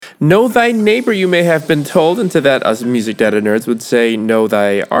Know thy neighbor, you may have been told, and to that us music data nerds would say know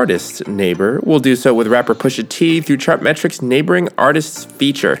thy artist neighbor. We'll do so with rapper Pusha T through Chartmetric's Neighboring Artists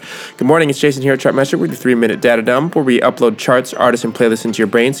feature. Good morning, it's Jason here at Chartmetric with the 3-minute data dump, where we upload charts, artists, and playlists into your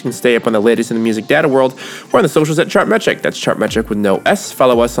brain so you can stay up on the latest in the music data world. We're on the socials at Chartmetric. That's Chartmetric with no S.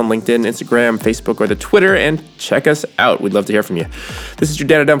 Follow us on LinkedIn, Instagram, Facebook, or the Twitter, and check us out. We'd love to hear from you. This is your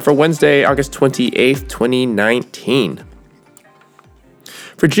data dump for Wednesday, August 28th, 2019.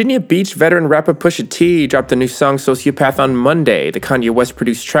 Virginia Beach veteran rapper Pusha T dropped a new song, Sociopath, on Monday. The Kanye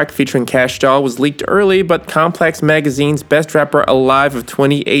West-produced track featuring Cash Doll was leaked early, but Complex Magazine's Best Rapper Alive of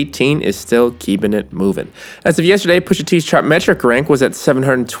 2018 is still keeping it moving. As of yesterday, Pusha T's Chartmetric rank was at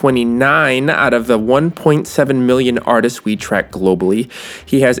 729 out of the 1.7 million artists we track globally.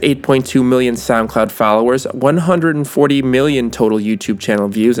 He has 8.2 million SoundCloud followers, 140 million total YouTube channel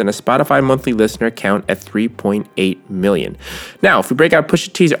views, and a Spotify monthly listener count at 3.8 million. Now, if we break out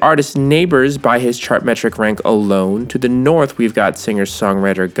Pusha T's artist neighbors by his Chartmetric rank alone, to the north we've got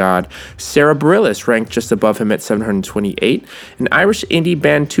singer-songwriter god Sarah Bareilles ranked just above him at 728, and Irish indie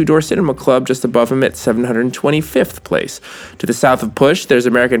band Two Door Cinema Club just above him at 725th place. To the south of Push, there's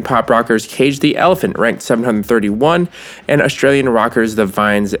American pop rockers Cage the Elephant ranked 731, and Australian rockers The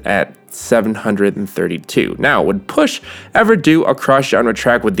Vines at 732. Now, would Push ever do a cross-genre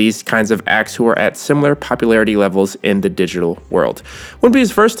track with these kinds of acts who are at similar popularity levels in the digital world? Wouldn't be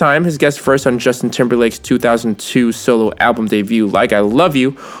his first time. His guest first on Justin Timberlake's 2002 solo album debut, Like I Love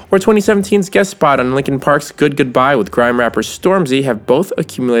You, or 2017's guest spot on Linkin Park's Good Goodbye with grime rapper Stormzy have both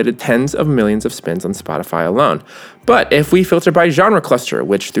accumulated tens of millions of spins on Spotify alone. But if we filter by genre cluster,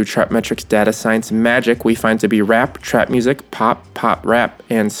 which through Chartmetric's data science magic we find to be rap, trap music, pop rap,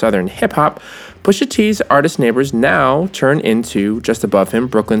 and southern hip-hop, Pusha T's artist neighbors now turn into, just above him,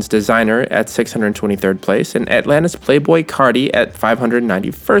 Brooklyn's Designer at 623rd place and Atlanta's Playboy Cardi at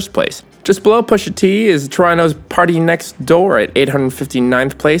 591st place. Just below Pusha T is Toronto's Party Next Door at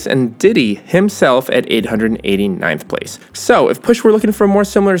 859th place and Diddy himself at 889th place. So, if Push were looking for a more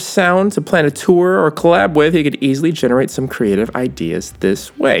similar sound to plan a tour or collab with, he could easily generate some creative ideas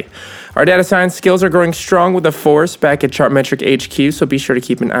this way. Our data science skills are growing strong with the force back at Chartmetric HQ, so be sure to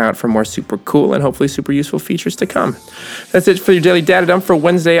keep an eye out for more super cool and hopefully super useful features to come. That's it for your daily data dump for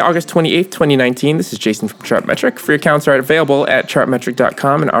Wednesday, August 28th, 2019. This is Jason from Chartmetric. Free accounts are available at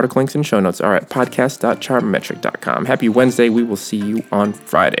chartmetric.com, and article links and show notes are at podcast.chartmetric.com. Happy Wednesday. We will see you on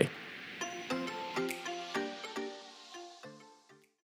Friday.